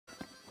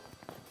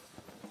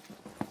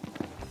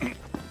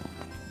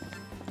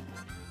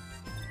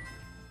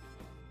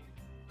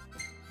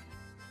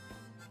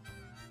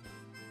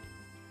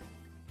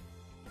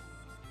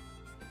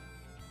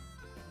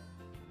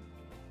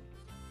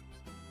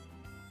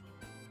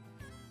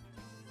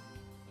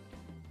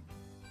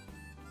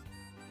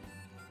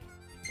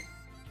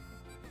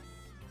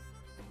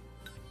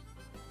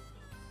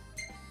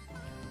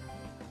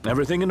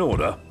Everything in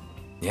order?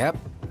 Yep.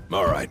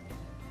 All right.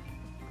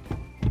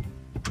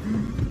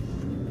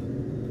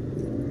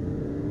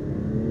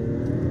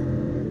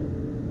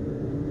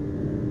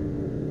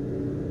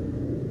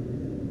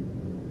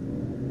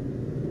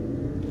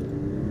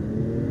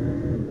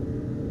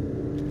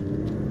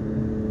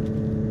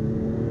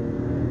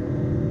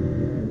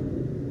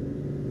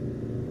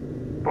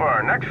 For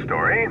our next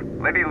story,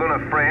 Lady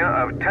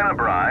Lunafreya of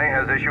Tenebrae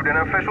has issued an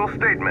official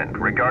statement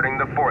regarding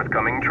the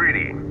forthcoming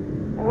treaty.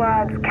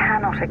 Words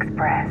cannot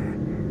express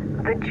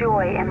the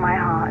joy in my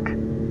heart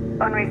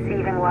on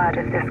receiving word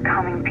of this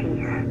coming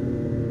peace,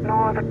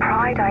 nor the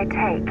pride I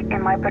take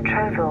in my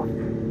betrothal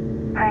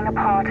playing a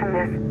part in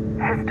this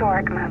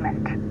historic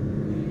moment.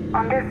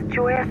 On this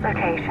joyous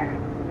occasion,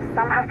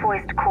 some have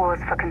voiced cause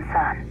for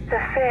concern. The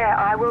fear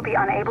I will be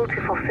unable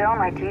to fulfill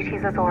my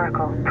duties as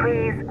Oracle.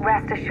 Please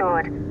rest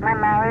assured, my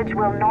marriage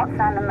will not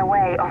stand in the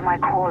way of my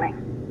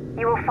calling.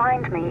 You will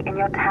find me in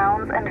your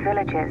towns and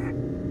villages,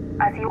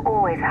 as you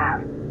always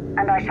have,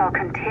 and I shall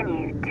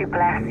continue to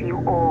bless you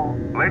all.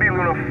 Lady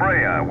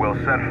Lunafreya will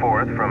set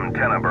forth from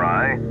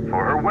Tenebrae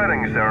for her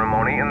wedding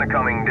ceremony in the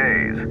coming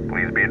days.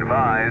 Please be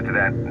advised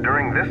that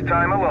during this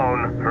time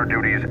alone, her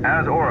duties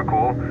as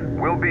Oracle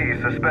will be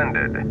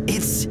suspended.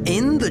 It's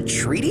in the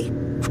treaty?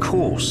 Of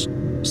course.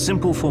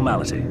 Simple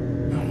formality.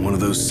 One of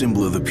those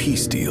symbol of the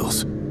peace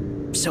deals.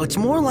 So it's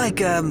more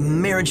like a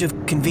marriage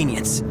of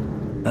convenience.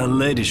 Her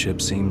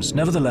ladyship seems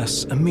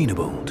nevertheless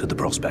amenable to the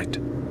prospect.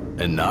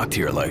 And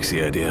Noctier likes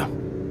the idea.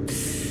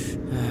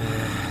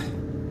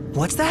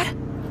 What's that?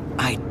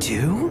 I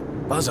do?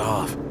 Buzz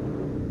off.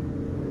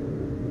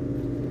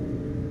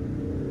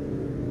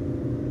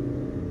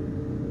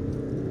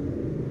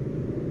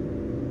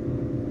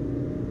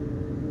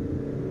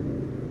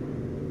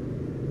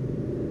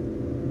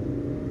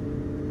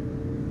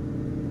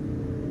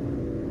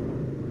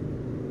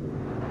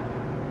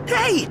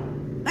 Hey!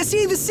 I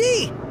see the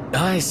sea!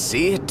 I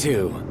see it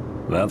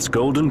too. That's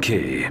Galdin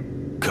Quay.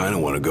 Kinda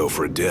wanna go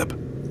for a dip.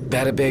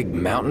 That a big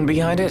mountain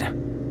behind it?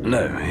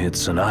 No,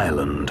 it's an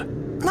island.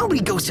 Nobody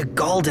goes to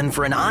Galdin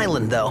for an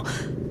island, though.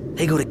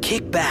 They go to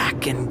kick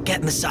back and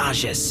get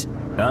massages.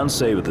 Can't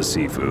say with the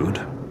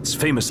seafood. It's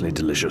famously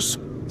delicious.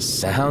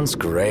 Sounds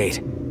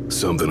great.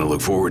 Something to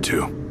look forward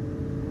to.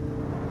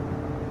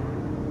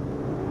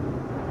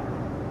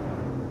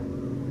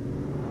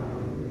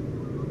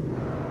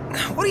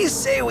 What do you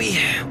say we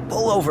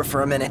pull over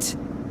for a minute?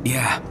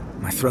 Yeah,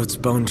 my throat's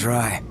bone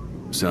dry.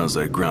 Sounds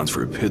like grounds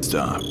for a pit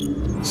stop.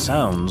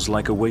 Sounds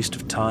like a waste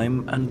of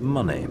time and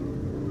money.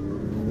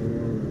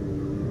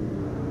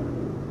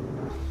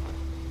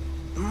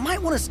 Might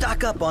want to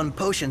stock up on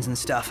potions and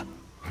stuff.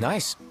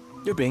 Nice.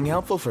 You're being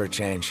helpful for a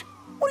change.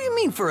 What do you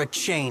mean for a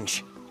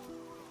change?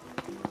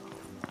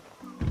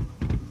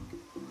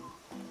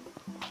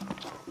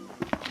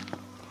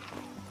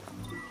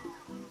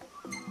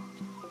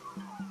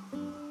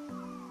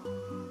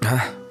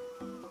 Huh?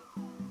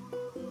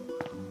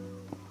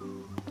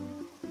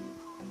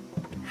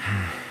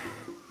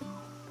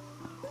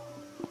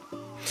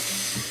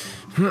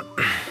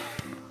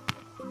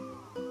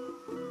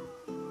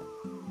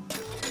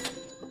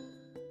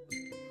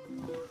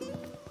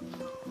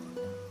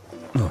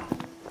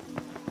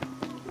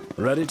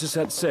 Ready to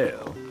set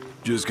sail?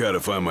 Just gotta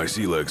find my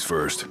sea legs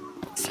first.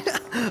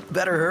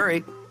 Better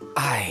hurry.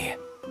 Aye.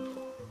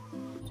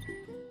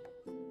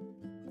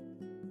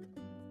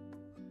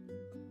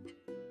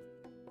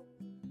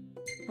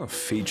 A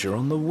feature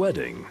on the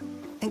wedding.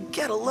 And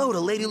get a load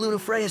of Lady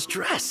Lunafreya's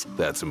dress.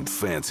 That's some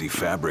fancy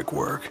fabric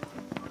work.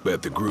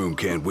 Bet the groom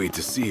can't wait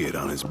to see it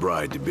on his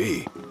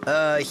bride-to-be.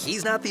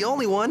 He's not the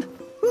only one.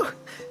 Whew.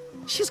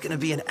 She's gonna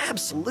be an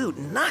absolute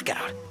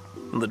knockout.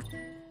 The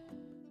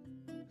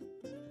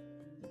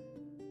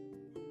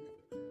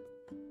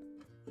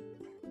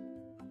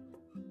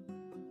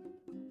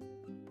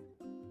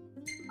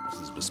This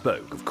is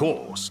bespoke, of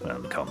course,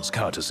 and comes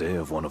courtesy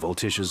of one of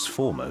Alticia's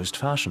foremost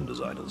fashion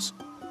designers.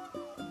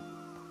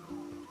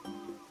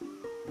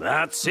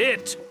 That's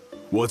it!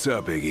 What's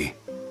up, Iggy?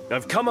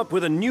 I've come up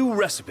with a new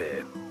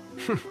recipe.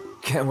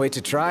 Can't wait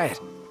to try it.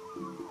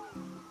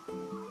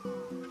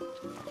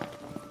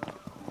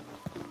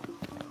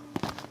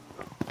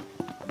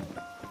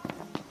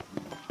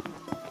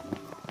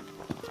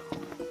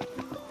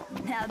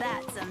 Now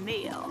that's a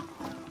meal.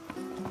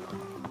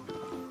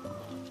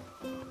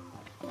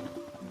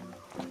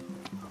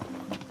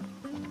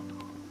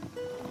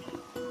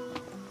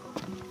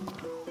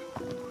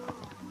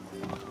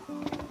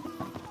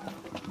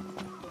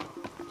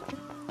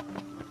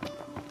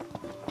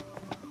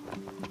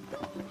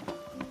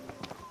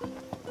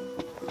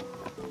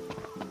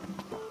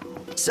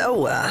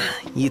 So,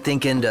 you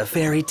thinking to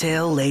fairy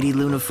tale Lady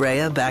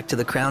Lunafreya back to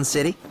the Crown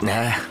City?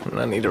 Nah,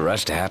 no need to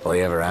rush to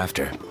happily ever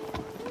after.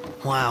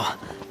 Wow.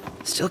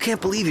 Still can't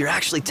believe you're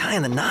actually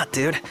tying the knot,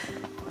 dude.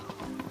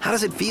 How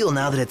does it feel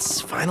now that it's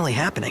finally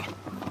happening?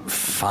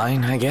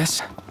 Fine, I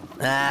guess.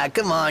 Ah,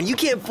 come on, you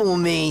can't fool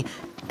me.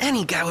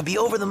 Any guy would be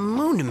over the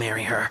moon to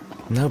marry her.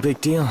 No big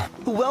deal.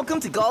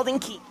 Welcome to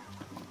Galdin Quay.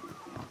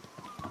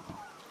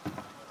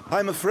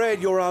 I'm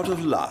afraid you're out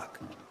of luck.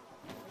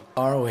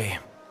 Are we?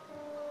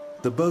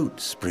 The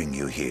boats bring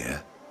you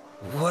here.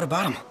 What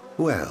about them?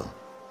 Well,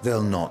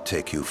 they'll not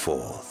take you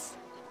forth.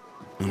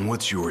 And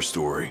what's your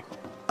story?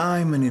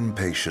 I'm an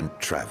impatient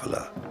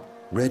traveler,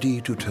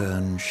 ready to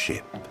turn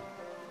ship.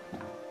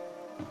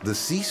 The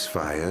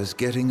ceasefire's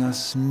getting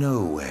us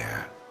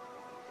nowhere.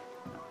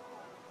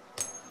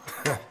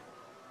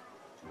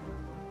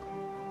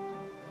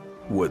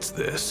 What's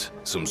this?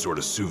 Some sort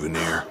of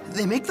souvenir?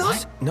 They make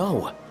those?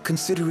 No.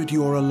 Consider it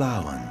your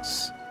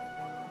allowance.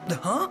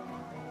 Huh?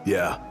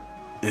 Yeah.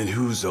 And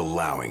who's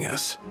allowing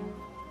us?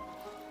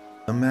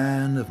 A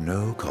man of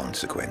no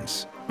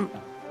consequence.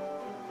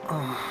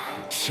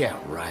 Yeah,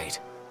 right.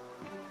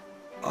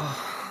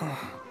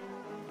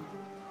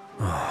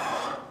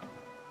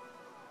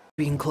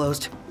 Being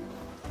closed.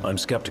 I'm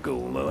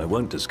skeptical, though I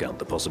won't discount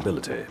the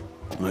possibility.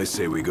 I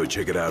say we go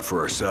check it out for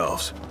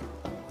ourselves.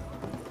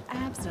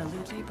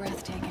 Absolutely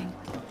breathtaking.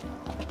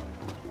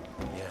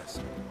 Yes.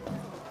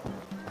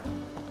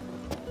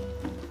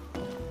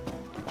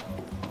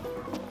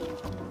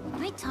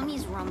 My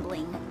tummy's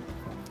rumbling.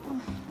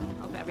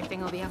 Hope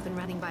everything will be up and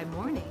running by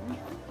morning.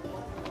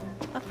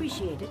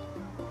 Appreciate it.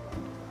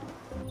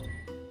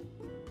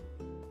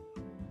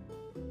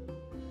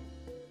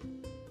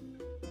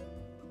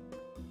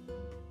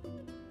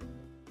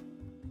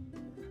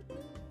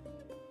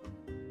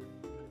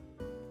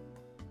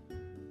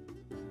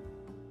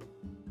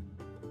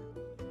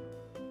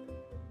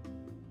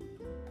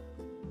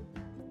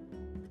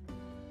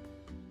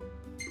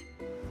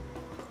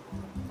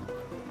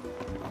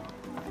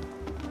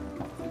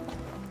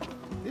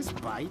 This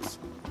bites?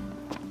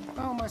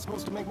 How am I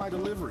supposed to make my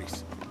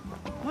deliveries?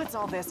 What's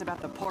all this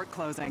about the port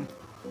closing?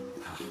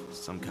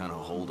 Some kind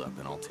of holdup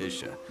in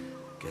Altisha.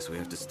 Guess we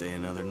have to stay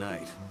another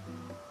night.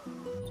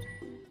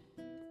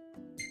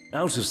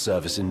 Out of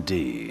service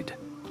indeed.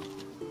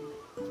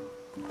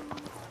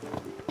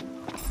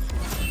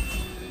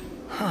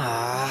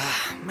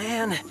 Ah,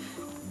 man.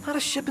 Not a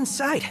ship in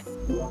sight.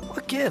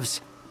 What gives?